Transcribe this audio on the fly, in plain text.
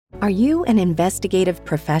Are you an investigative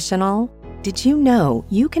professional? Did you know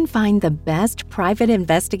you can find the best private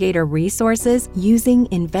investigator resources using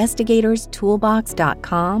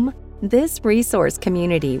investigatorstoolbox.com? This resource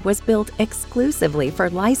community was built exclusively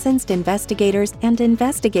for licensed investigators and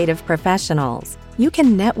investigative professionals. You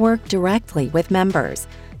can network directly with members,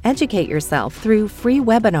 educate yourself through free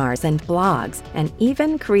webinars and blogs, and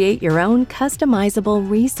even create your own customizable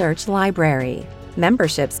research library.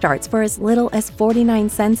 Membership starts for as little as 49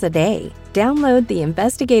 cents a day. Download the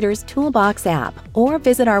Investigators Toolbox app or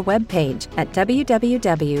visit our webpage at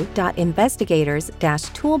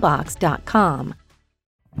www.investigators-toolbox.com.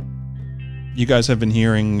 You guys have been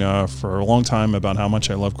hearing for a long time about how much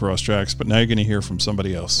I love Crosstracks, but now you're going to hear from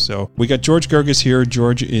somebody else. So we got George Gerges here.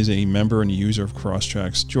 George is a member and a user of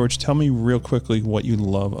Crosstracks. George, tell me real quickly what you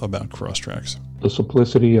love about Crosstracks. The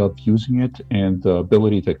simplicity of using it and the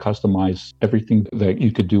ability to customize everything that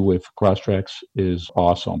you could do with Crosstracks is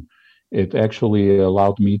awesome. It actually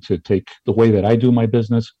allowed me to take the way that I do my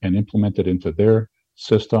business and implement it into their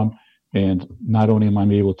system. And not only am I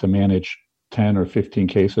able to manage 10 or 15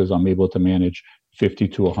 cases, I'm able to manage 50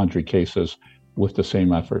 to 100 cases with the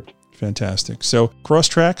same effort. Fantastic. So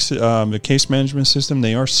Crosstracks, the case management system,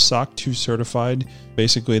 they are SOC 2 certified.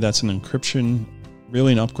 Basically, that's an encryption,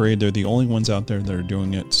 really an upgrade. They're the only ones out there that are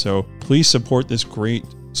doing it. So please support this great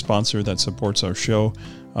sponsor that supports our show.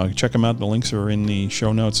 Check them out. The links are in the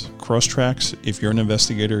show notes. Crosstracks, if you're an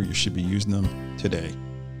investigator, you should be using them today.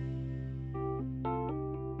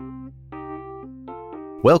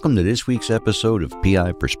 Welcome to this week's episode of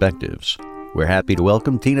PI Perspectives. We're happy to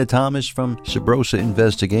welcome Tina Thomas from Subrosa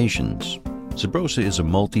Investigations. Subrosa is a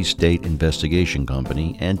multi-state investigation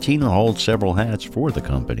company, and Tina holds several hats for the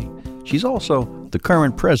company. She's also the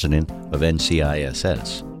current president of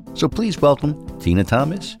NCISS. So please welcome Tina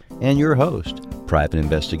Thomas and your host, private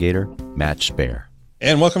investigator Matt Spaier.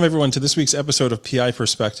 And welcome everyone to this week's episode of PI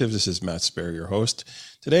Perspective. This is Matt Spaier, your host.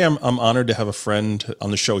 Today I'm honored to have a friend on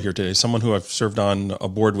the show here today, someone who I've served on a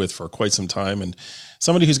board with for quite some time, and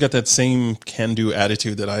somebody who's got that same can-do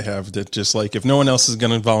attitude that I have, that just like, if no one else is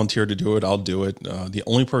going to volunteer to do it, I'll do it. The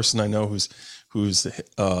only person I know who's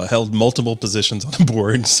held multiple positions on the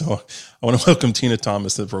board. So I want to welcome Tina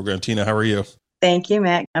Thomas to the program. Tina, how are you? Thank you,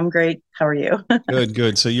 Matt. I'm great. How are you?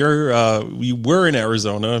 Good. So you were in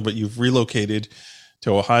Arizona, but you've relocated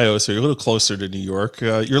to Ohio, so you're a little closer to New York.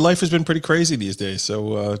 Your life has been pretty crazy these days.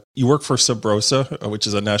 So you work for Subrosa, which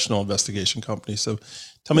is a national investigation company. So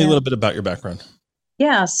tell me a little bit about your background.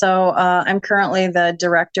 Yeah, so I'm currently the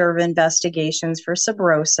director of investigations for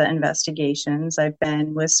Subrosa Investigations. I've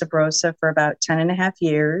been with Subrosa for about 10 and a half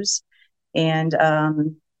years. And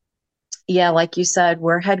like you said,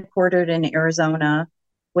 we're headquartered in Arizona,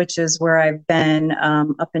 which is where I've been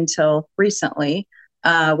up until recently.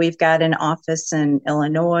 We've got an office in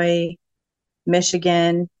Illinois,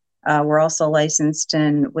 Michigan. We're also licensed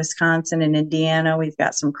in Wisconsin and Indiana. We've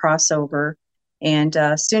got some crossover, and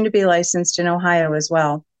soon to be licensed in Ohio as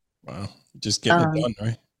well. Wow. Just getting it done,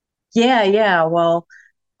 right? Yeah. Well,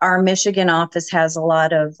 our Michigan office has a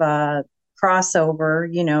lot of crossover,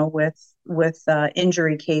 with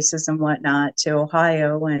injury cases and whatnot to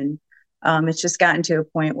Ohio. And it's just gotten to a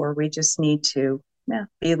point where we just need to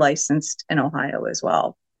be licensed in Ohio as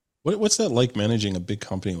well. What's that like, managing a big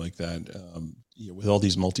company like that, with all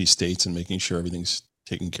these multi-states and making sure everything's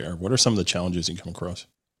taken care of? What are some of the challenges you come across?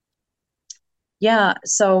 Yeah,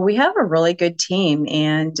 so we have a really good team,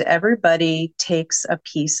 and everybody takes a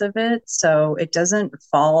piece of it, so it doesn't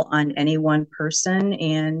fall on any one person.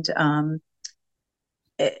 And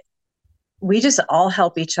we just all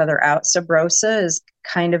help each other out. Subrosa is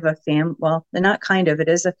kind of a it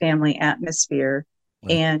is a family atmosphere.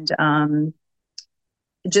 Right. And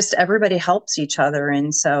just everybody helps each other.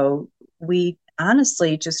 And so we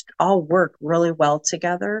honestly just all work really well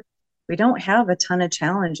together. We don't have a ton of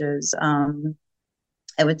challenges.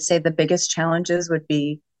 I would say the biggest challenges would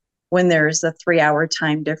be when there's a 3-hour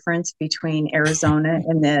time difference between Arizona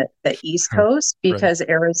and the East Coast, because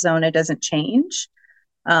Arizona doesn't change.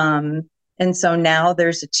 And so now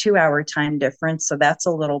there's a 2-hour time difference. So that's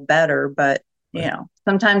a little better, but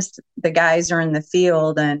sometimes the guys are in the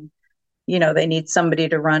field and, they need somebody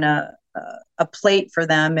to run a plate for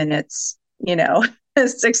them, and it's,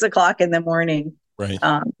 6 o'clock in the morning. Right.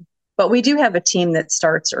 But we do have a team that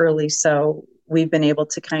starts early. So we've been able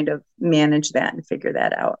to kind of manage that and figure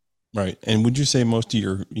that out. Right. And would you say most of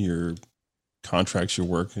your contracts, your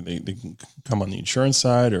work, they come on the insurance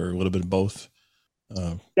side, or a little bit of both?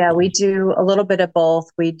 We do a little bit of both.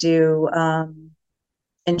 We do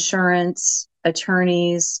insurance,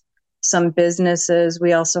 attorneys, some businesses.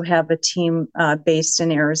 We also have a team based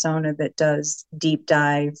in Arizona that does deep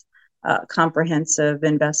dive, comprehensive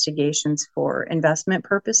investigations for investment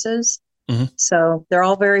purposes. Mm-hmm. So they're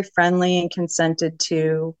all very friendly and consented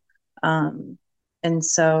to. And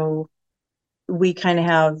so we kind of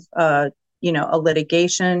have, a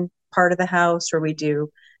litigation part of the house where we do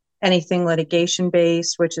anything litigation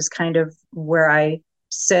based, which is kind of where I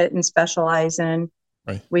sit and specialize in.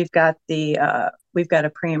 Right. We've got a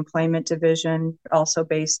pre-employment division also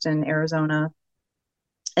based in Arizona,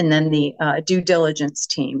 and then the due diligence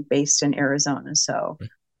team based in Arizona. So,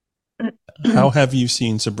 right. How have you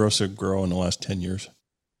seen Subrosa grow in the last 10 years?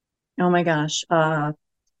 Oh my gosh.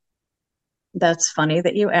 That's funny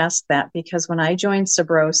that you asked that, because when I joined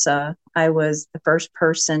Subrosa, I was the first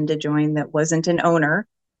person to join that wasn't an owner.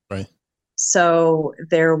 Right. So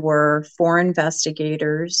there were 4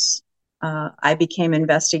 investigators. I became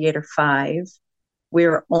investigator 5. We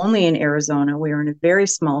were only in Arizona. We were in a very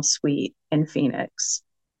small suite in Phoenix.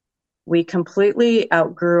 We completely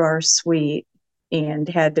outgrew our suite and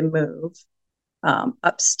had to move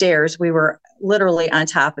upstairs. We were literally on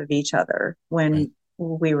top of each other when right.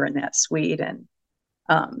 we were in that suite. And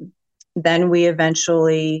then we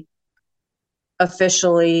eventually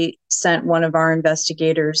officially sent one of our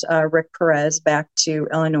investigators, Rick Perez, back to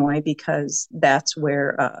Illinois, because that's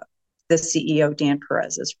where the CEO, Dan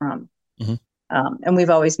Perez, is from. Mm-hmm. And we've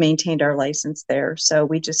always maintained our license there. So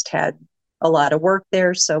we just had a lot of work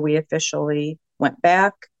there. So we officially went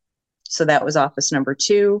back. So that was office number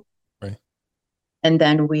 2. Right. And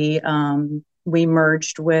then we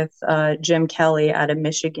merged with Jim Kelly out of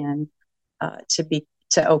Michigan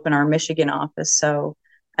to open our Michigan office. So,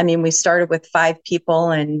 I mean, we started with 5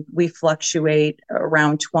 people and we fluctuate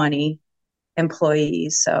around 20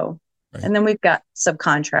 employees. So, right. And then we've got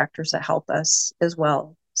subcontractors that help us as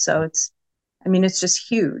well. So it's just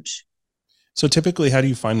huge. So typically, how do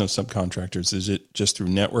you find those subcontractors? Is it just through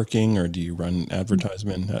networking, or do you run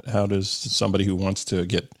advertisement? How does somebody who wants to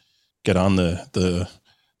get on the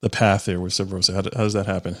path there with Subrosa, how does that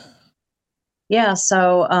happen? Yeah,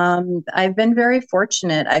 so I've been very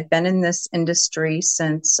fortunate. I've been in this industry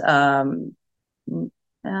since 99,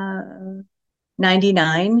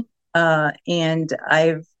 and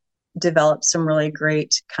I've developed some really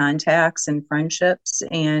great contacts and friendships.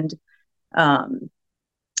 And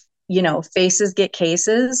faces get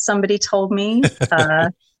cases. Somebody told me.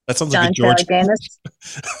 That sounds like a George.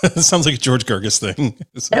 That sounds like a George Gerges thing.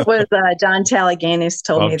 So. It was John Talaganis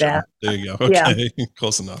told me that. There you go. Okay, yeah.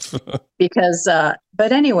 Close enough. Because,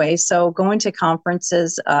 but anyway, so going to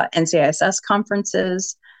conferences, NCISS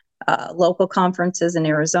conferences, local conferences in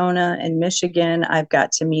Arizona and Michigan, I've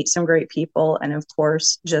got to meet some great people, and of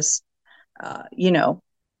course, just NCISS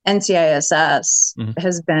mm-hmm.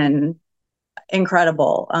 has been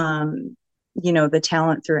incredible. The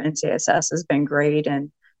talent through NCISS has been great.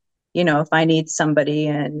 And, if I need somebody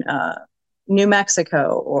in New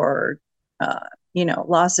Mexico or,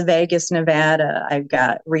 Las Vegas, Nevada, I've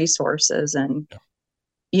got resources. And,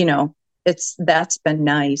 that's been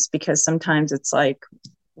nice, because sometimes it's like,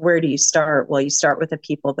 where do you start? Well, you start with the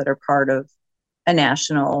people that are part of a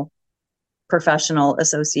national professional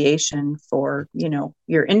association for,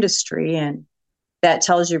 your industry. And that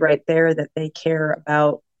tells you right there that they care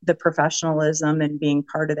about the professionalism and being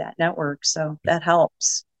part of that network. So that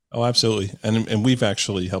helps. Oh, absolutely. And we've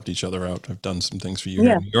actually helped each other out. I've done some things for you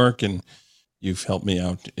here in New York, and you've helped me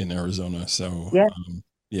out in Arizona. So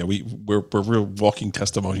we're real walking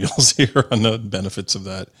testimonials here on the benefits of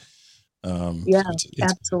that. It's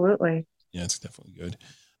absolutely. Yeah, it's definitely good.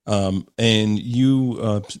 And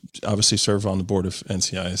you obviously serve on the board of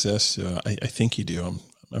NCISS. I think you do.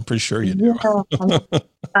 I'm pretty sure you do. Yeah,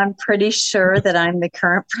 I'm pretty sure that I'm the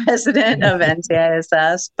current president of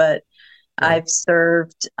NCISS, but I've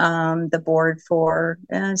served the board for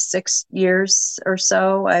 6 years or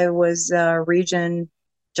so. I was region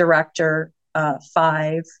director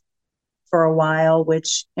 5 for a while,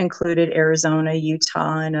 which included Arizona,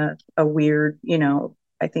 Utah, and a weird,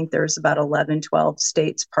 I think there's about 11, 12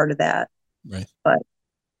 states part of that. Right. But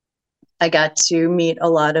I got to meet a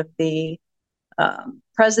lot of the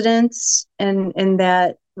presidents in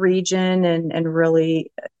that region and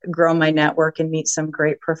really grow my network and meet some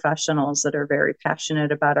great professionals that are very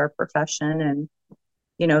passionate about our profession. And,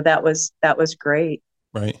 that was great.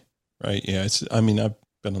 Right. Yeah. I've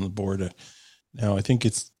been on the board now. I think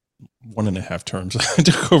it's 1.5 terms. I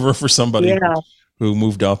took over for somebody who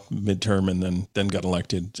moved up midterm and then got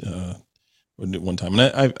elected one time.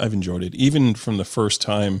 And I've enjoyed it, even from the first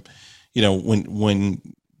time, when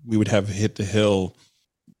we would have hit the hill.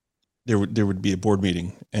 there would be a board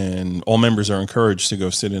meeting, and all members are encouraged to go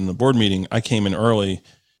sit in the board meeting. I came in early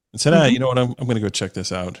and said, you know what, I'm going to go check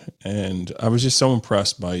this out. And I was just so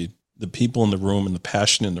impressed by the people in the room and the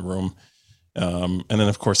passion in the room. And then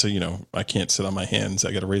of course, I can't sit on my hands.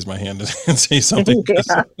 I got to raise my hand and say something.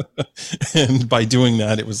 And by doing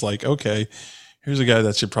that, it was like, okay, here's a guy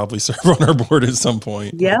that should probably serve on our board at some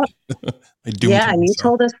point. Yeah. I do. Yeah. And you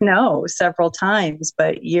told us no several times,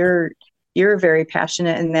 but you're very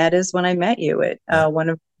passionate. And that is when I met you at one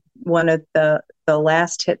of the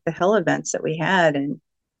last Hit the Hill events that we had. And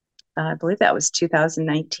I believe that was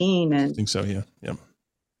 2019. And I think so. Yeah.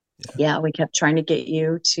 Yeah. We kept trying to get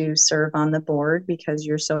you to serve on the board because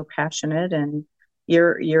you're so passionate and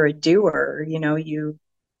you're a doer. You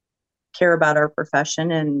care about our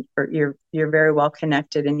profession, and you're very well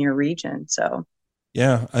connected in your region. So,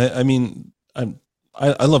 yeah, I mean,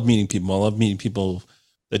 I love meeting people. I love meeting people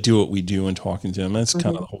that do what we do and talking to them. That's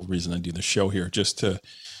kind of the whole reason I do the show here, just to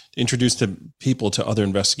introduce people to other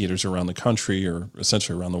investigators around the country, or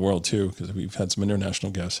essentially around the world too, because we've had some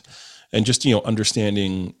international guests, and just,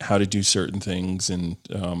 understanding how to do certain things and,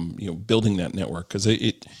 building that network. Cause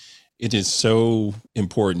it is so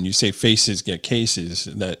important. You say faces get cases,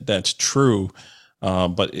 that's true.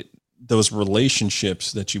 But those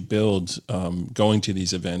relationships that you build, going to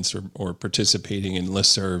these events or participating in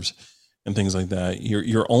listservs and things like that,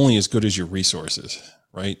 you're only as good as your resources.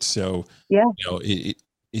 Right. So, yeah,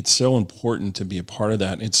 it's so important to be a part of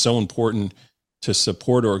that. It's so important to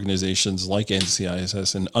support organizations like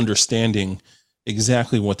NCISS and understanding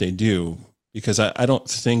exactly what they do, because I don't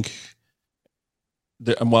think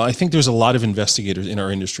I think there's a lot of investigators in our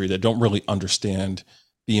industry that don't really understand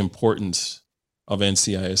the importance of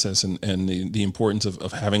NCISS and the importance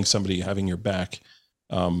of having somebody having your back,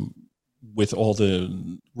 with all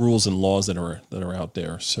the rules and laws that are out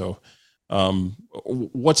there. So,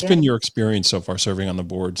 what's been your experience so far serving on the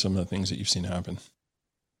board? Some of the things that you've seen happen?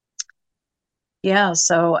 Yeah,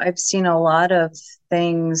 so I've seen a lot of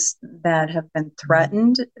things that have been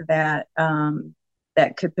threatened that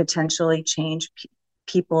could potentially change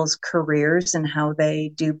people's careers and how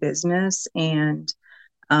they do business. And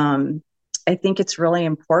I think it's really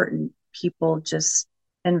important. People, just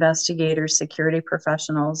investigators, security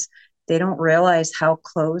professionals, they don't realize how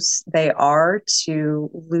close they are to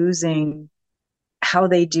losing how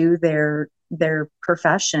they do their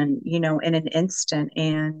profession, in an instant.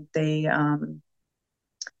 And they,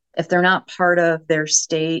 if they're not part of their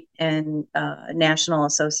state and national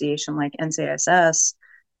association like NCISS,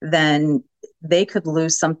 then they could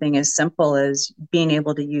lose something as simple as being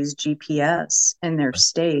able to use GPS in their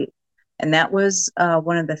state. And that was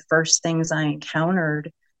one of the first things I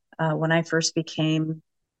encountered when I first became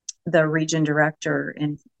the region director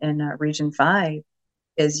in Region 5,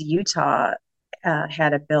 is Utah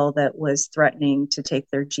had a bill that was threatening to take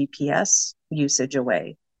their GPS usage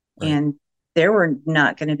away. Right. And there were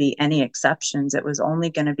not going to be any exceptions. It was only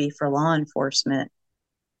going to be for law enforcement.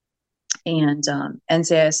 And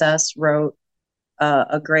NCISS wrote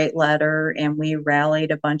a great letter, and we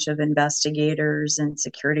rallied a bunch of investigators and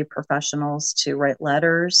security professionals to write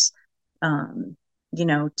letters, to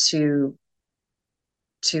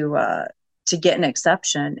get an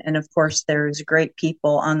exception. And of course, there's great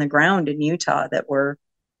people on the ground in Utah that were,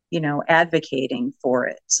 advocating for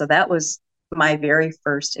it. So that was my very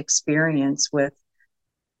first experience with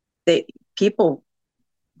people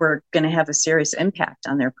were going to have a serious impact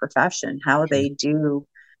on their profession, how they do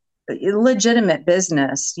legitimate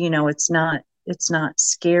business. It's not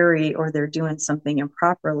scary or they're doing something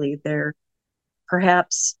improperly. They're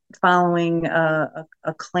perhaps following a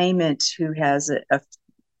claimant who has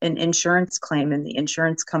an insurance claim, and the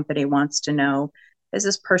insurance company wants to know, is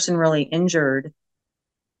this person really injured?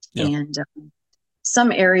 Yeah. And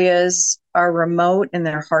some areas are remote and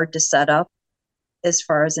they're hard to set up as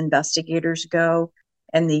far as investigators go.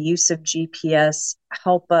 And the use of GPS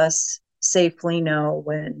help us safely know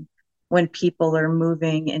when people are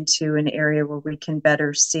moving into an area where we can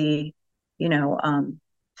better see,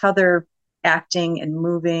 how they're acting and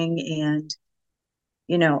moving. And,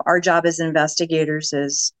 our job as investigators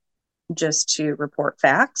is just to report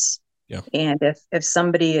facts. Yeah. And if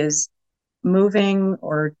somebody is moving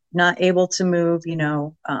or not able to move,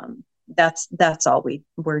 that's all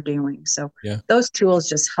we're doing. So those tools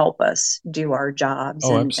just help us do our jobs.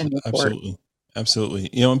 And report. Absolutely.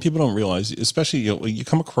 And people don't realize, especially, you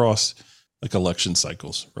come across like election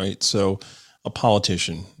cycles, right? So a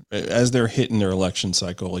politician, as they're hitting their election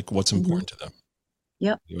cycle, like what's important to them?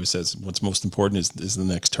 Yep. He always says what's most important is the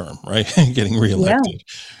next term, right? Getting reelected,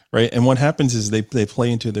 right? And what happens is they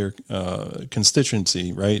play into their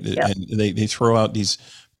constituency, right? Yep. And they throw out these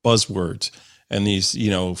buzzwords and these,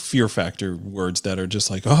 fear factor words that are just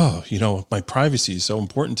like, oh, my privacy is so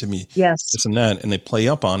important to me. Yes. This and that. And they play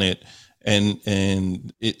up on it.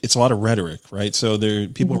 And it's a lot of rhetoric, right? So there are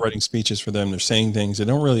people writing speeches for them. They're saying things. They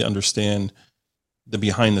don't really understand the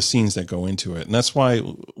behind the scenes that go into it. And that's why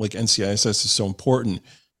like NCISS is so important,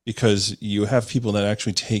 because you have people that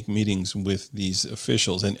actually take meetings with these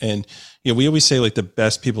officials. And we always say like the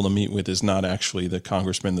best people to meet with is not actually the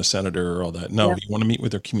congressman, the senator, or all that. No, you want to meet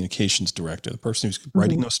with their communications director, the person who's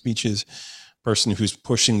writing those speeches, person who's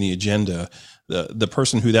pushing the agenda, the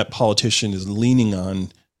person who that politician is leaning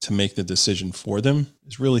on to make the decision for them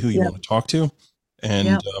is really who you want to talk to.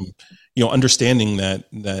 And, understanding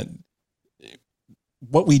that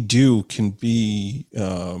what we do can be,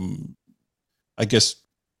 I guess,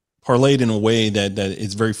 parlayed in a way that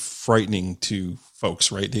is very frightening to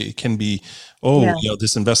folks, right? It can be,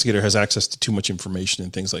 this investigator has access to too much information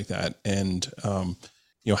and things like that. And,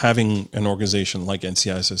 having an organization like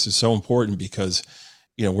NCISS is so important because,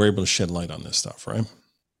 we're able to shed light on this stuff, right?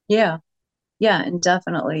 Yeah. Yeah, and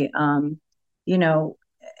definitely, and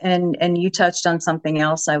you touched on something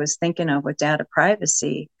else I was thinking of with data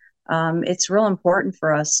privacy. It's real important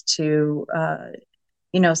for us to,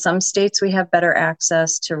 some states we have better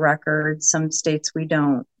access to records, some states we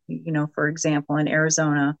don't. For example, in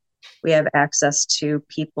Arizona, we have access to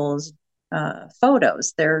people's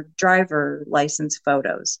photos, their driver license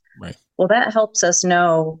photos. Right. Well, that helps us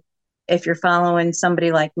know if you're following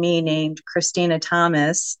somebody like me named Christina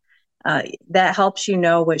Thomas. That helps you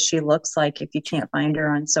know what she looks like if you can't find her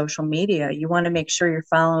on social media. You want to make sure you're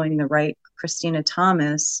following the right Christina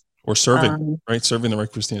Thomas. Or serving, right? Serving the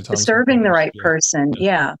right Christina Thomas. Serving the right person,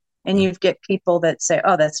 yeah. And you get people that say,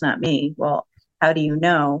 oh, that's not me. Well, how do you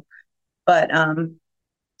know? But,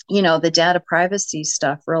 the data privacy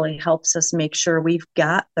stuff really helps us make sure we've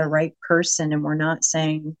got the right person and we're not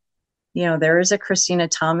saying, there is a Christina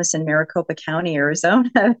Thomas in Maricopa County, Arizona.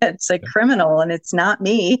 That's a criminal, and it's not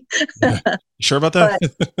me. Yeah. You sure about that?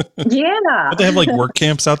 Yeah. Don't they have like work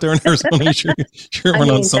camps out there in Arizona? Sure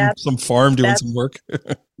we're on some farm doing some work.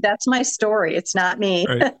 That's my story. It's not me.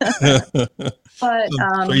 Right. But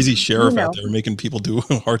crazy sheriff out there making people do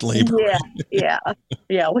hard labor. Yeah.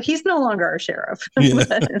 Well, he's no longer our sheriff.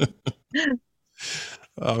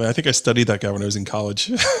 I think I studied that guy when I was in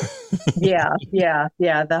college. Yeah.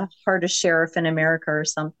 The hardest sheriff in America or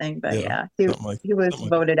something. But he was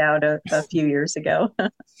voted out a few years ago.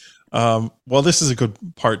 Well, this is a good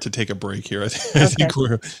part to take a break here. I think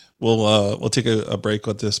we'll take a break,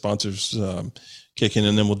 let the sponsors kick in,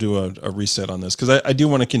 and then we'll do a reset on this, because I do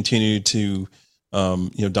want to continue to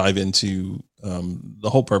dive into the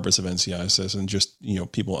whole purpose of NCISS and just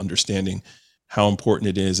people understanding how important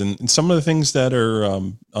it is, and some of the things that are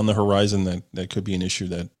on the horizon that could be an issue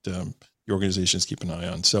that your organization is keeping an eye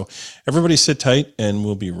on. So everybody sit tight, and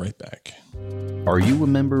we'll be right back. Are you a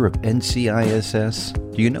member of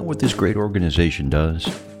NCISS? Do you know what this great organization does?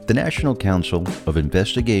 The National Council of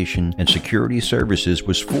Investigation and Security Services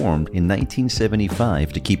was formed in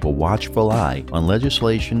 1975 to keep a watchful eye on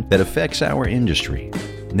legislation that affects our industry.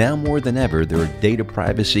 Now more than ever, there are data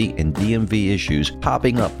privacy and DMV issues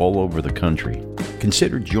popping up all over the country.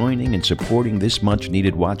 Consider joining and supporting this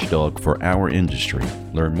much-needed watchdog for our industry.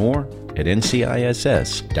 Learn more at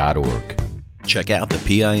nciss.org. Check out the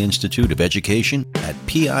PI Institute of Education at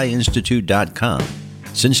piinstitute.com.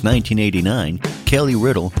 Since 1989, Kelly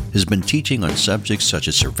Riddle has been teaching on subjects such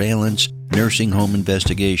as surveillance, nursing home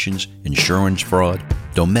investigations, insurance fraud,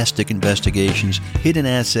 domestic investigations, hidden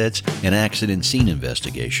assets, and accident scene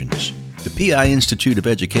investigations. The PI Institute of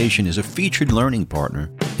Education is a featured learning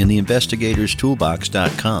partner in the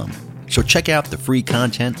investigatorstoolbox.com. So check out the free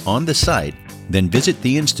content on the site, then visit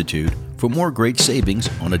the Institute for more great savings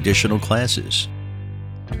on additional classes.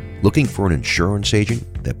 Looking for an insurance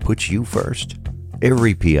agent that puts you first?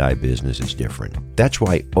 Every PI business is different. That's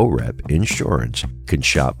why OREP Insurance can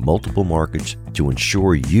shop multiple markets to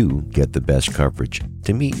ensure you get the best coverage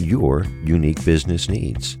to meet your unique business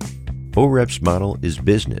needs. OREP's model is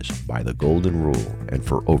business by the golden rule, and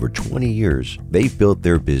for over 20 years, they've built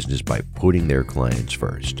their business by putting their clients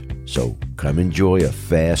first. So come enjoy a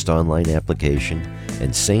fast online application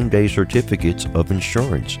and same-day certificates of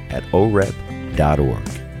insurance at OREP.org.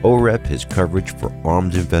 OREP has coverage for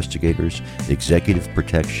armed investigators, executive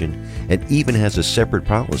protection, and even has a separate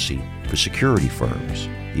policy for security firms.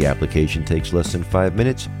 The application takes less than 5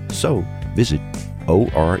 minutes, so visit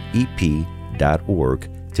OREP.org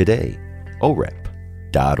today.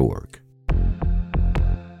 OREP.org.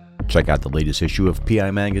 Check out the latest issue of PI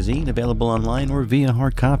Magazine, available online or via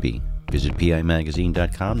hard copy. Visit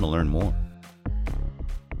PIMagazine.com to learn more.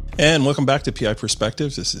 And welcome back to PI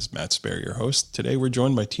Perspectives. This is Matt Spare, your host. Today we're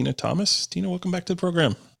joined by Tina Thomas. Tina, welcome back to the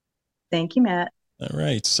program. Thank you, Matt. All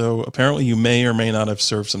right. So apparently you may or may not have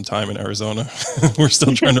served some time in Arizona. We're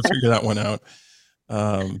still trying to figure that one out.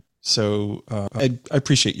 I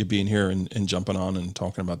appreciate you being here and jumping on and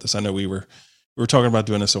talking about this. I know we were talking about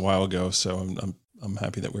doing this a while ago, so I'm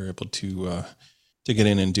happy that we were able to get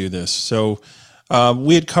in and do this. So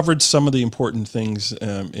we had covered some of the important things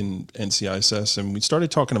in NCISS, and we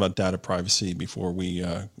started talking about data privacy before we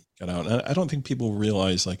got out. And I don't think people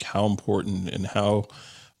realize like how important and how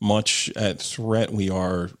much at threat we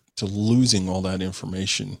are to losing all that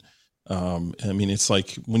information. I mean, it's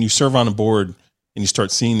like when you serve on a board and you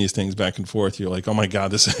start seeing these things back and forth, you're like, oh my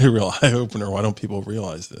God, this is a real eye opener. Why don't people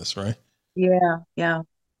realize this? Right. Yeah,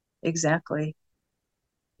 exactly.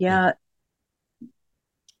 Yeah.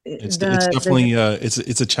 It's definitely,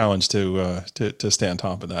 it's a challenge to stay on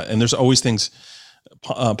top of that. And there's always things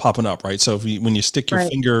popping up, right? So when you stick your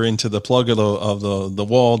finger into the plug of the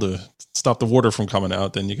wall to stop the water from coming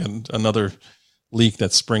out, then you get another leak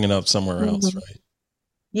that's springing up somewhere else, right?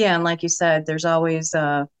 Yeah. And like you said, there's always,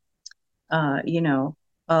 a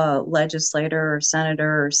legislator or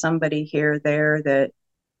senator or somebody here or there that,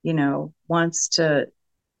 wants to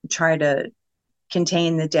try to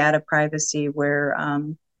contain the data privacy where,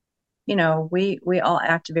 we all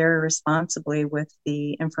act very responsibly with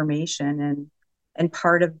the information and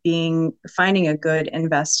part of finding a good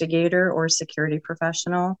investigator or security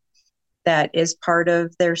professional that is part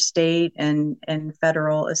of their state and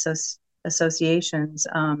federal associations,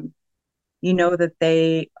 that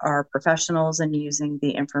they are professionals in using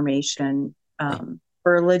the information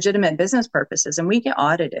for legitimate business purposes. And we get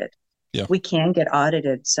audited. Yeah. We can get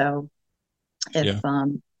audited. So if,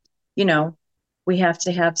 we have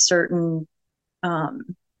to have certain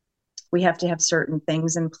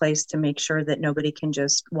things in place to make sure that nobody can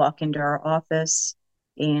just walk into our office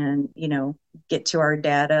and, get to our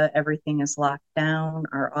data. Everything is locked down.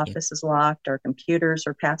 Our office is locked. Our computers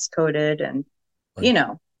are passcoded and,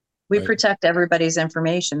 we protect everybody's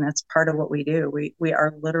information. That's part of what we do. We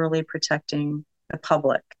are literally protecting the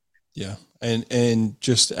public. Yeah. And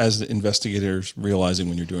just as the investigators realizing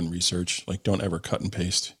when you're doing research, like don't ever cut and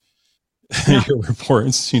paste your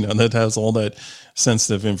reports, that has all that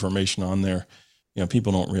sensitive information on there.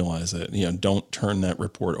 People don't realize that, don't turn that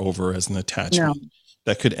report over as an attachment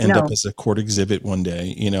that could end up as a court exhibit one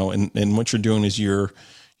day, and what you're doing is you're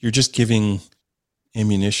just giving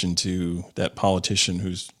ammunition to that politician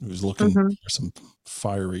who's looking for some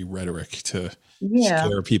fiery rhetoric to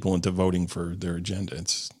scare people into voting for their agenda.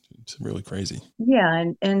 It's really crazy. Yeah.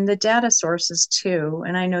 And the data sources too.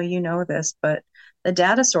 And I know you know this, but the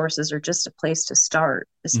data sources are just a place to start,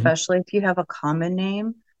 especially if you have a common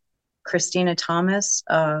name. Christina Thomas,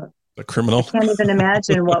 a criminal. I can't even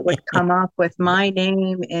imagine what would come up with my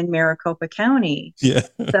name in Maricopa County. Yeah.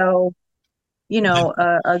 So, they know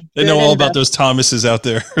all about those Thomases out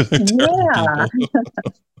there. Yeah.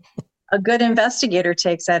 A good investigator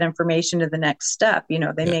takes that information to the next step.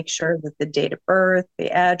 They make sure that the date of birth,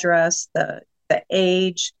 the address, the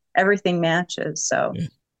age, everything matches. So.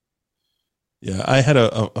 Yeah, I had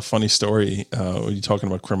a funny story when you're talking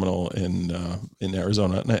about criminal in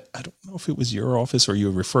Arizona, and I don't know if it was your office or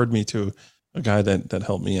you referred me to a guy that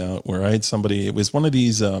helped me out. Where I had somebody, it was one of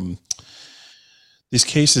these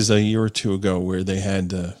cases a year or two ago where they had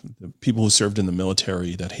the people who served in the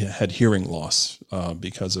military that had hearing loss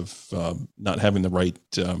because of not having the right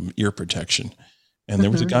ear protection, and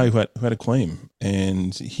there was a guy who had a claim,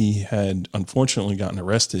 and he had unfortunately gotten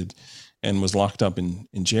arrested and was locked up in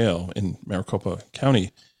jail in Maricopa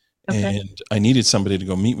County. Okay. And I needed somebody to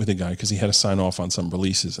go meet with the guy because he had to sign off on some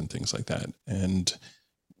releases and things like that. And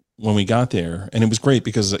when we got there, and it was great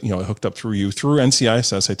because, I hooked up through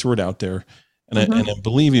NCISS, I threw it out there. And I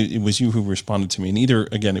believe it was you who responded to me. And either,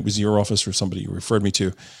 again, it was your office or somebody you referred me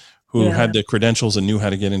to who had the credentials and knew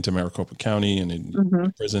how to get into Maricopa County and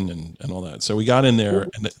in prison and all that. So we got in there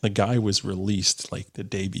and the guy was released like the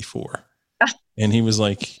day before. And he was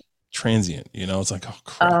like, transient, it's like, oh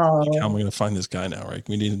crap, how am I going to find this guy now, right?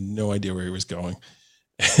 We had no idea where he was going.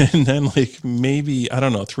 And then like maybe, I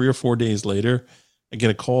don't know, 3 or 4 days later, I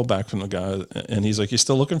get a call back from the guy and he's like, you're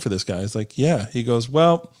still looking for this guy? It's like, yeah. He goes,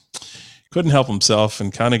 well, couldn't help himself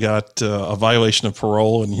and kind of got a violation of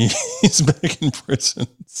parole and he's back in prison.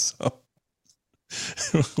 So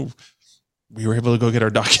we were able to go get our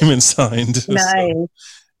documents signed. Nice. So,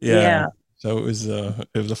 yeah. So it was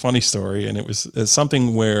a funny story, and it's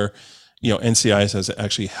something where, NCIS has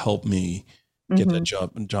actually helped me get that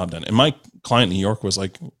job done. And my client in New York was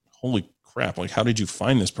like, holy crap, like, how did you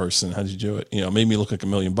find this person? How did you do it? You know, it made me look like $1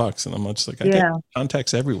 million. And I'm just like, I get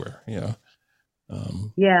contacts everywhere, you know?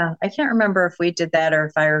 Yeah. I can't remember if we did that or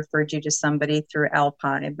if I referred you to somebody through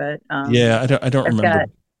Alpine, but, yeah, I don't remember,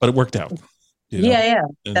 but it worked out. You know? Yeah.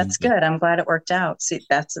 That's good. I'm glad it worked out. See,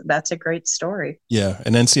 that's a great story. Yeah.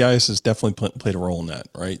 And NCIS has definitely played a role in that.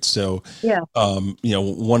 Right. So, yeah. You know,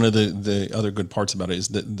 one of the other good parts about it is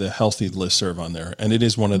the healthy listserv on there. And it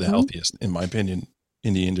is one of the healthiest, in my opinion,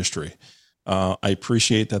 in the industry. I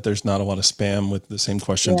appreciate that there's not a lot of spam with the same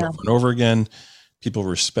questions over and over again. People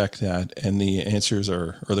respect that. And the answers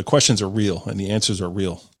or the questions are real and the answers are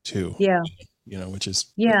real too. Yeah. You know, which is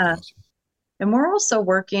awesome. And we're also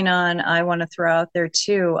working on, I want to throw out there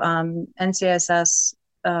too, NCSS,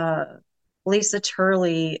 Lisa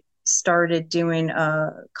Turley started doing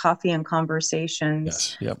Coffee and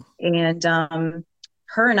Conversations. Yes. Yep. And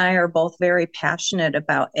her and I are both very passionate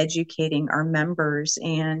about educating our members.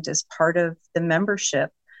 And as part of the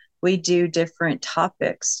membership, we do different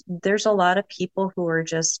topics. There's a lot of people who are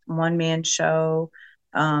just one-man show,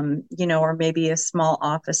 you know, or maybe a small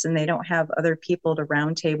office and they don't have other people to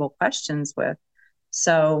roundtable questions with.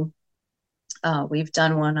 So we've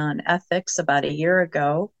done one on ethics about a year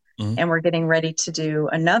ago, and we're getting ready to do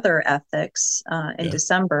another ethics in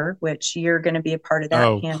December, which you're going to be a part of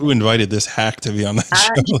that panel. Who invited this hack to be on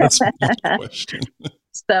that show? That's my question.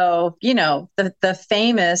 So, you know, the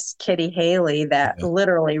famous Kitty Haley that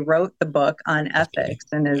literally wrote the book on ethics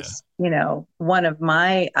and is, you know, one of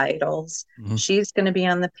my idols. She's going to be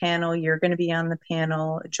on the panel. You're going to be on the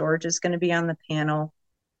panel. George is going to be on the panel.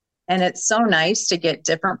 And it's so nice to get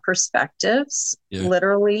different perspectives,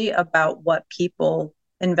 literally, about what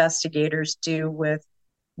investigators do with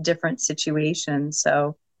different situations.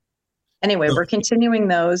 So anyway, we're continuing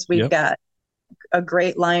those. We've got a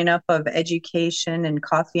great lineup of education and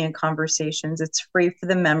coffee and conversations. It's free for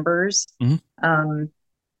the members.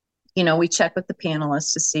 You know, we check with the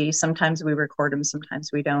panelists to see, sometimes we record them,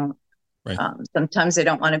 sometimes we don't. Right. Sometimes they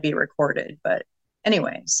don't want to be recorded, but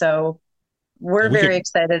anyway, so we're very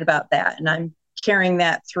excited about that. And I'm carrying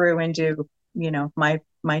that through into, you know, my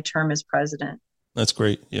term as president. That's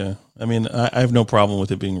great. Yeah. I mean, I have no problem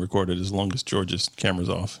with it being recorded as long as George's camera's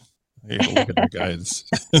off. Hey, look at that guy.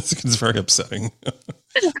 It's very upsetting.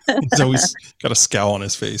 He's always got a scowl on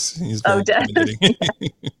his face. He's very intimidating.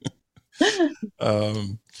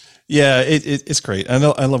 It's great. I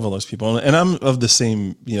love all those people, and I'm of the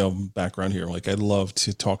same, you know, background here. Like, I love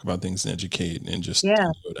to talk about things and educate and just do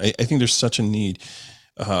it. I think there's such a need.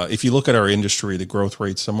 If you look at our industry, the growth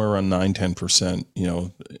rate somewhere around 9-10%, you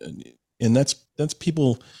know, and that's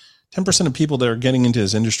people. 10% of people that are getting into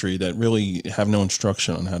this industry that really have no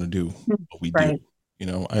instruction on how to do what we do. You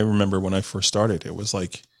know, I remember when I first started, it was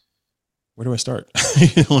like, where do I start?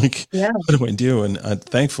 What do I do? And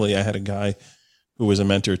thankfully I had a guy who was a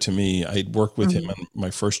mentor to me. I worked with him on my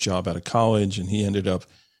first job out of college, and he ended up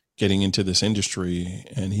getting into this industry,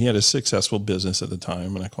 and he had a successful business at the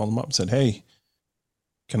time. And I called him up and said, hey,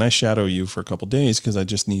 can I shadow you for a couple of days? Cause I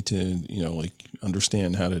just need to, you know, like,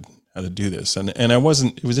 understand how to do this. And it was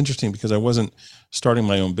interesting because I wasn't starting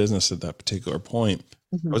my own business at that particular point.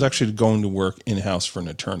 I was actually going to work in-house for an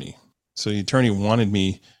attorney. So the attorney wanted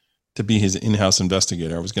me to be his in-house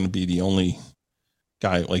investigator. I was going to be the only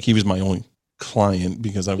guy, like, he was my only client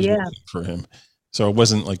because I was working for him. So it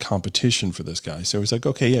wasn't like competition for this guy. So he was like,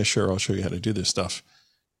 okay, yeah, sure. I'll show you how to do this stuff.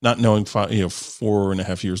 Not knowing,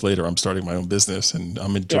 4.5 years later, I'm starting my own business and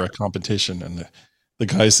I'm in direct competition. And the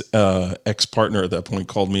guy's ex-partner at that point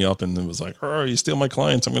called me up and was like, oh, you steal my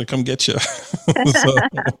clients, I'm going to come get you. So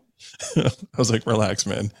I was like, relax,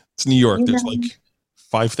 man. It's New York. There's like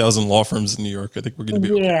 5,000 law firms in New York. I think we're going to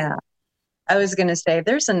be okay. Yeah. I was going to say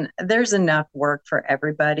there's enough work for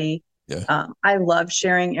everybody. Yeah. I love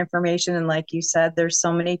sharing information. And like you said, there's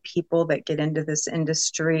so many people that get into this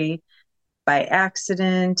industry by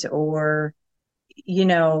accident, or, you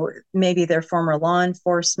know, maybe they're former law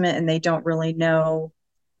enforcement and they don't really know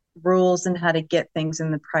rules and how to get things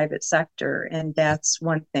in the private sector. And that's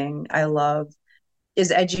one thing I love,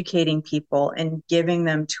 is educating people and giving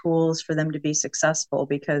them tools for them to be successful.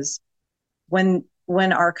 Because when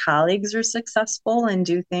our colleagues are successful and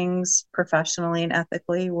do things professionally and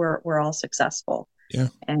ethically, we're all successful. Yeah.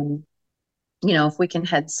 And, you know, if we can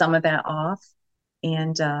head some of that off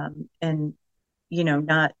and, you know,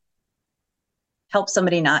 not help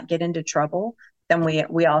somebody not get into trouble, then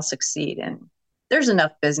we all succeed. And there's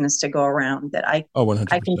enough business to go around that I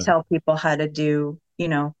can tell people how to do, you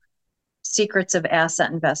know, secrets of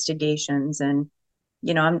asset investigations. And,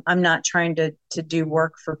 you know, I'm not trying to do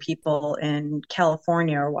work for people in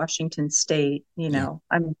California or Washington State. You know,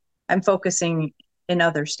 I'm focusing in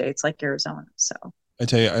other states like Arizona. So I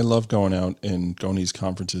tell you, I love going out and going to these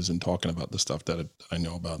conferences and talking about the stuff that I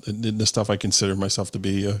know about, the stuff I consider myself to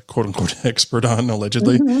be a quote unquote expert on,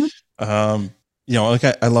 allegedly. Like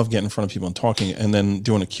I love getting in front of people and talking, and then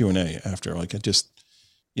doing a Q&A after. Like, it just,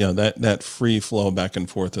 that free flow back and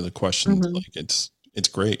forth of the questions, like it's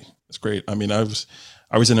great. It's great. I mean, I was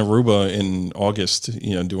in Aruba in August,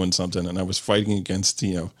 doing something, and I was fighting against,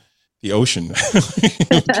 the ocean,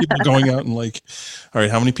 people going out and like, all right,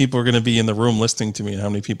 how many people are going to be in the room listening to me, and how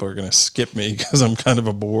many people are going to skip me because I'm kind of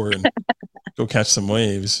a bore and go catch some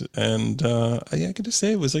waves. And I could just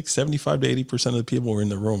say it was like 75 to 80% of the people were in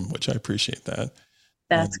the room, which I appreciate that.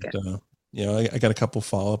 That's good. I got a couple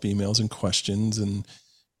follow-up emails and questions, and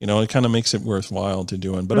it kind of makes it worthwhile to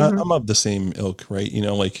do it. But I'm of the same ilk, right?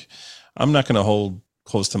 Like, I'm not going to hold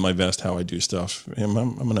close to my vest how I do stuff. I'm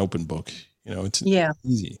an open book. It's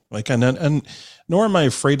easy. Like, and nor am I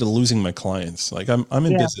afraid of losing my clients. Like, I'm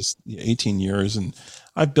in business 18 years, and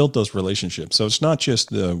I've built those relationships. So it's not just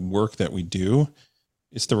the work that we do,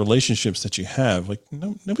 it's the relationships that you have. Like,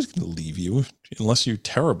 nobody's going to leave you unless you're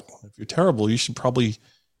terrible. If you're terrible, you should probably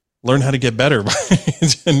learn how to get better by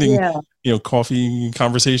attending, coffee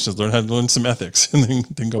conversations, learn some ethics, and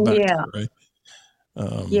then go back to it,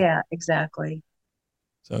 right? Exactly.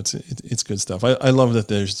 So it's good stuff. I love that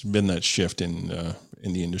there's been that shift in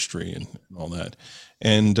the industry and all that.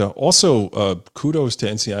 And also kudos to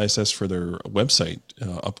NCISS for their website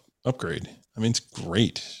upgrade. I mean, it's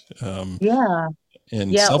great.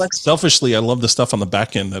 And selfishly, I love the stuff on the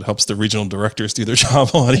back end that helps the regional directors do their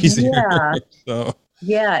job a lot easier. So.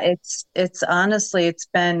 It's honestly, it's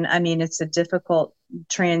a difficult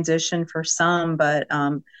transition for some, but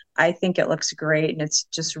I think it looks great, and it's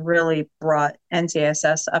just really brought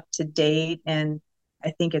NCISS up to date, and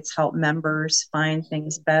I think it's helped members find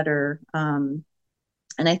things better. And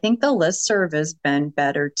I think the listserv has been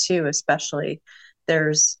better too, especially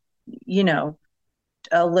there's,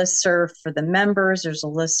 a listserv for the members, there's a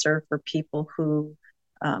listserv for people who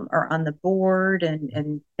are on the board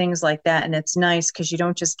and things like that. And it's nice because you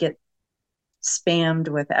don't just get spammed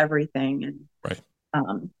with everything. And right.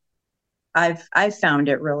 I've found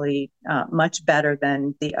it really much better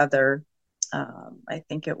than the other. I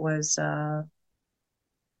think it was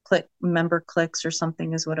Member Clicks or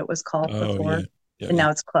something is what it was called before. And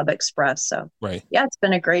now it's Club Express. So it's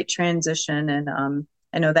been a great transition. And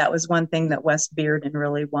I know that was one thing that Wes Bearden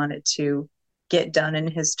really wanted to get done in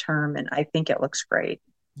his term, and I think it looks great.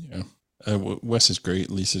 Yeah. Wes is great.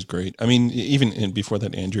 Lisa's great. I mean, even before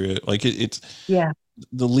that, Andrea, like it's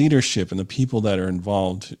the leadership and the people that are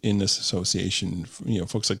involved in this association,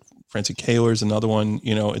 folks like Francie Kaler is another one,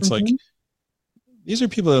 it's like, these are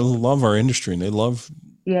people that love our industry and they love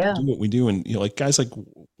do what we do. And, like guys like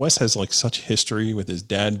Wes has like such history with his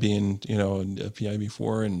dad being, a PI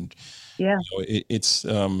before. And it's,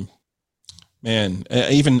 man,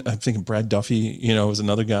 even I'm thinking Brad Duffy, was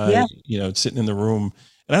another guy, sitting in the room.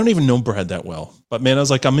 And I don't even know Brad that well, but man, I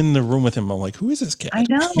was like, I'm in the room with him. I'm like, who is this guy? I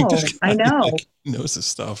know. Like, he knows his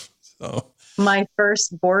stuff. So my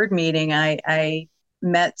first board meeting, I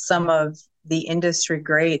met some of the industry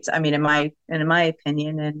greats. I mean, in my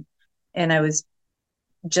opinion, and I was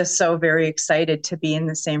just so very excited to be in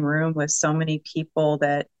the same room with so many people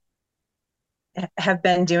that have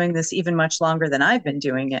been doing this even much longer than I've been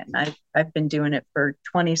doing it. And I've been doing it for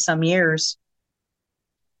 20 some years.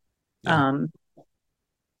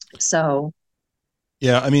 So.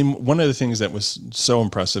 Yeah. I mean, one of the things that was so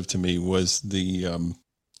impressive to me was the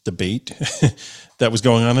debate that was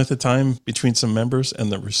going on at the time between some members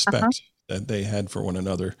and the respect that they had for one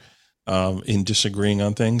another in disagreeing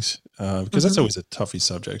on things. Because that's always a tough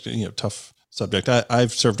subject.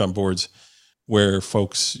 I've served on boards where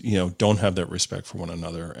folks, don't have that respect for one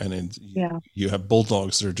another. And you have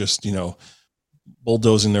bulldogs that are just,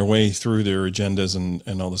 bulldozing their way through their agendas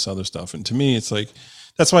and all this other stuff. And to me, it's like,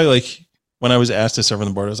 that's why, like, when I was asked to serve on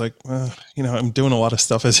the board, I was like, I'm doing a lot of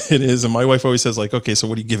stuff as it is. And my wife always says, like, okay, so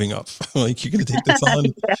what are you giving up? Like, you're going to take this on?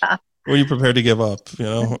 What are you prepared to give up?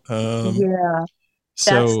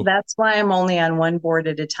 So that's why I'm only on one board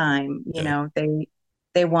at a time.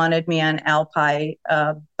 They wanted me on Alpi,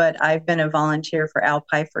 but I've been a volunteer for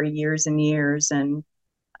Alpi for years and years. And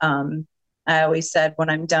I always said when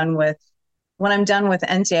I'm done with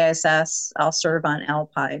NCISS, I'll serve on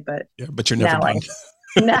Alpi. But you're never done.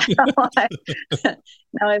 Now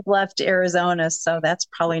I've left Arizona, so that's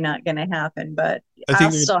probably not going to happen. But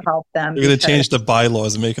I'll still help them. They're going to change the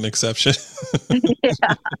bylaws and make an exception.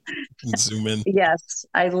 Zoom in. Yes,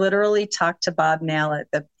 I literally talked to Bob Nallett,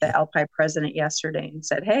 the Alpi president, yesterday, and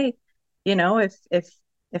said, "Hey, if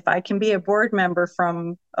if I can be a board member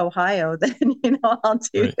from Ohio, then, I'll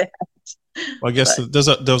do Right. that. Well, I guess But,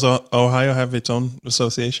 does Ohio have its own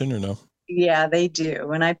association or no? yeah, they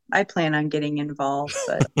do. And I plan on getting involved,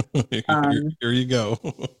 but, Here you go.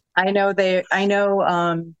 I know,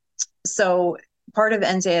 so part of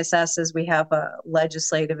NCSS is we have a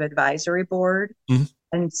legislative advisory board. Mhm.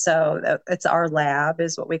 And so it's our lab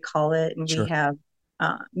is what we call it. And we Sure. have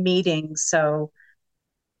meetings. So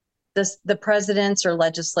the presidents or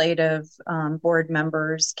legislative board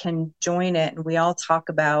members can join it, and we all talk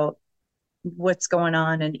about what's going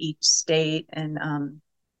on in each state. And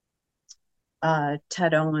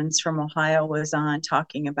Ted Owens from Ohio was on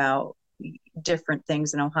talking about different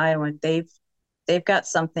things in Ohio, and they've got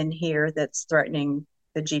something here that's threatening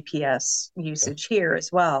the GPS usage here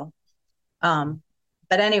as well.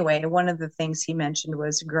 But anyway, one of the things he mentioned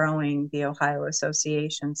was growing the Ohio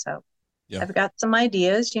Association. So Yeah. I've got some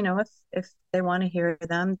ideas, if they want to hear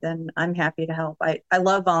them, then I'm happy to help. I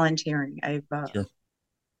love volunteering. Sure.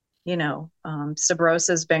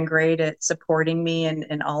 Sabrosa's been great at supporting me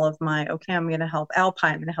in all of my, okay, I'm going to help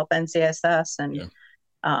Alpine, I'm going to help NCSS. And,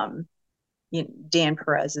 Dan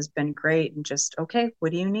Perez has been great and just, okay,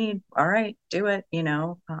 what do you need? All right, do it,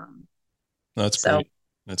 That's so great.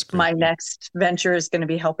 That's great. my next venture is going to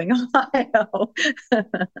be helping Ohio.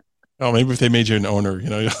 Oh, maybe if they made you an owner,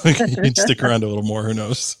 you'd stick around a little more. Who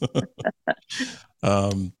knows?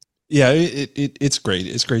 Yeah, it's great.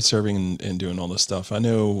 It's great serving and doing all this stuff. I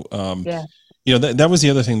know, Yeah. That was the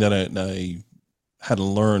other thing that I had to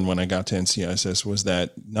learn when I got to NCISS was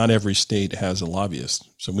that not every state has a lobbyist.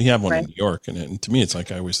 So we have one in Right. New York. And to me, it's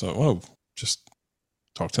like, I always thought, whoa, just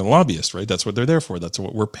talk to the lobbyist, right? That's what they're there for. That's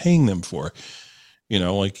what we're paying them for,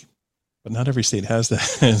 but not every state has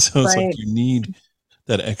that. And so it's Right. like, you need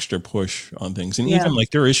that extra push on things. And Yeah. even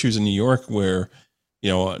like there are issues in New York where,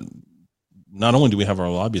 not only do we have our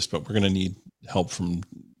lobbyists, but we're going to need help from,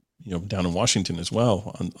 down in Washington as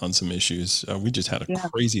well on some issues. We just had a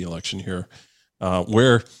crazy election here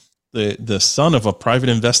where the son of a private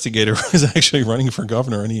investigator was actually running for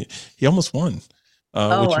governor, and he almost won,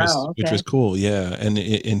 which was cool. Yeah. And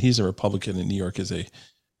he's a Republican, and New York is a,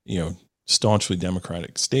 staunchly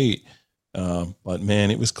Democratic state. But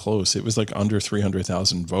man, it was close. It was like under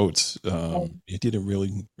 300,000 votes. He did a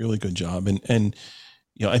really, really good job. And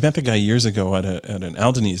I met the guy years ago at an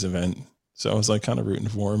Aldenese event. So I was like kind of rooting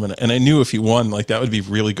for him. And I knew if he won, like that would be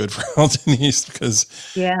really good for Aldenese because,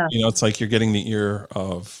 it's like you're getting the ear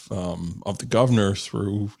of the governor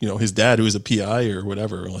through, his dad, who was a PI or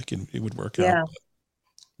whatever, like it would work out.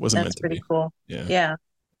 Wasn't meant to be. That's pretty cool. Yeah.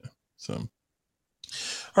 So.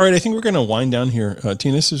 All right, I think we're going to wind down here.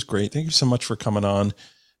 Tina, this is great. Thank you so much for coming on.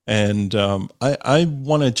 And I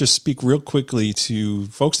want to just speak real quickly to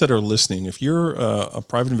folks that are listening. If you're a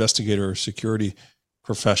private investigator or security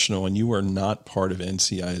professional and you are not part of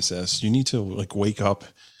NCISS, you need to wake up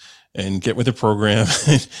and get with the program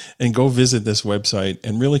and go visit this website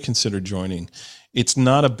and really consider joining. It's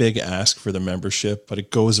not a big ask for the membership, but it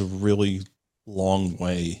goes a really long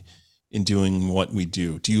way in doing what we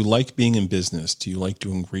do. Do you like being in business? Do you like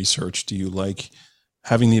doing research? Do you like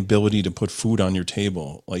having the ability to put food on your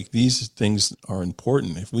table? Like, these things are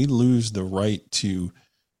important. If we lose the right to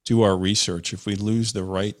do our research, if we lose the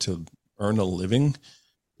right to earn a living,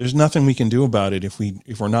 there's nothing we can do about it if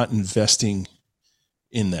we're not investing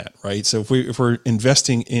in that, right? So if we're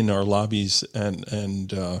investing in our lobbies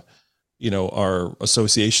and our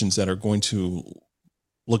associations that are going to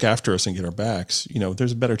look after us and get our backs,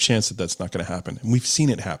 there's a better chance that that's not going to happen. And we've seen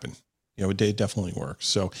it happen. It definitely works.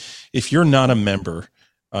 So if you're not a member,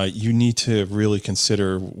 you need to really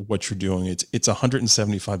consider what you're doing. It's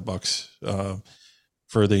 $175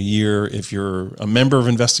 for the year. If you're a member of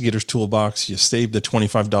Investigators Toolbox, you save the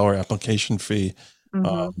 $25 application fee.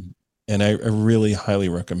 Mm-hmm. And I really highly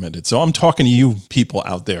recommend it. So I'm talking to you people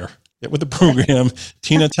out there. Get with the program.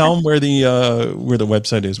 Tina, tell them where the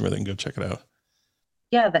website is, where they can go check it out.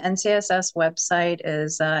 Yeah, the NCISS website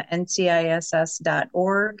is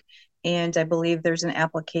nciss.org. And I believe there's an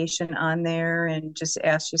application on there, and just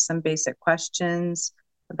ask you some basic questions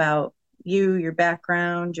about you, your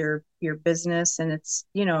background, your business. And it's,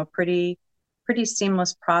 a pretty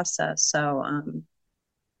seamless process. So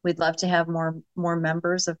we'd love to have more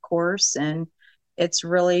members, of course. And it's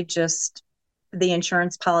really just the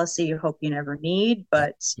insurance policy you hope you never need,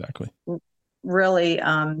 but exactly. Really,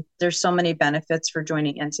 there's so many benefits for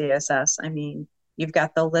joining NCISS. I mean, you've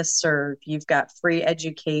got the listserv, you've got free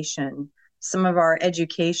education. Some of our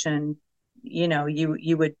education,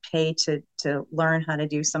 you would pay to learn how to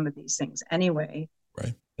do some of these things anyway.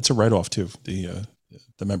 Right. It's a write-off too, the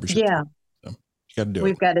membership. Yeah. You got to do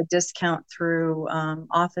We've it. got a discount through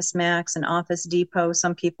Office Max and Office Depot.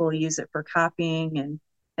 Some people use it for copying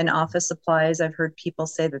and office supplies. I've heard people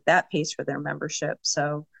say that pays for their membership.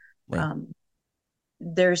 So Right.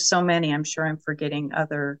 There's so many. I'm sure I'm forgetting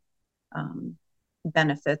other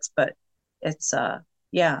benefits, but it's I've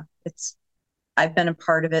been a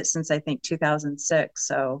part of it since I think 2006.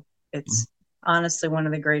 So it's honestly one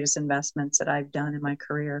of the greatest investments that I've done in my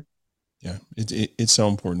career. Yeah, it's so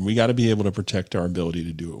important. We got to be able to protect our ability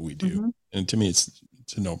to do what we do. And to me, it's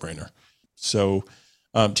a no-brainer. So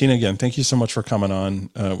Tina, again, thank you so much for coming on.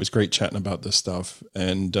 It was great chatting about this stuff.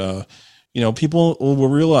 And, people will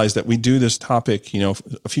realize that we do this topic, a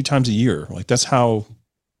few times a year. Like, that's how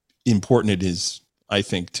important it is, I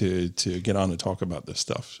think, to get on and talk about this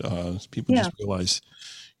stuff. People just realize,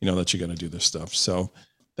 that you got to do this stuff. So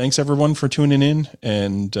thanks everyone for tuning in,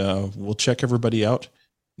 and we'll check everybody out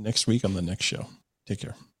next week on the next show. Take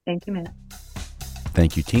care. Thank you, Matt.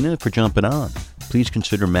 Thank you, Tina, for jumping on. Please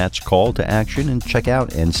consider Matt's call to action and check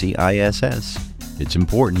out NCISS. It's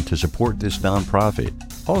important to support this nonprofit.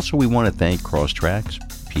 Also, we want to thank Crosstracks,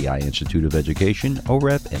 PI Institute of Education,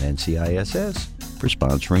 OREP, and NCISS for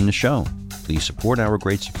sponsoring the show. Please support our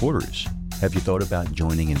great supporters. Have you thought about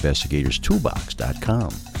joining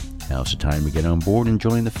investigatorstoolbox.com? Now's the time to get on board and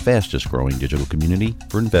join the fastest growing digital community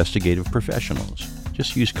for investigative professionals.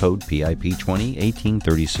 Just use code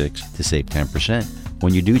PIP201836 to save 10%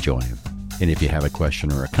 when you do join. And if you have a question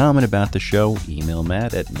or a comment about the show, email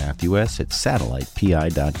Matt at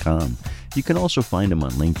matthews@satellitepi.com. You can also find him on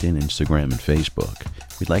LinkedIn, Instagram, and Facebook.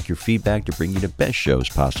 We'd like your feedback to bring you the best shows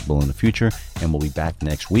possible in the future, and we'll be back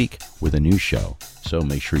next week with a new show. So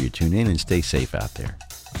make sure you tune in and stay safe out there.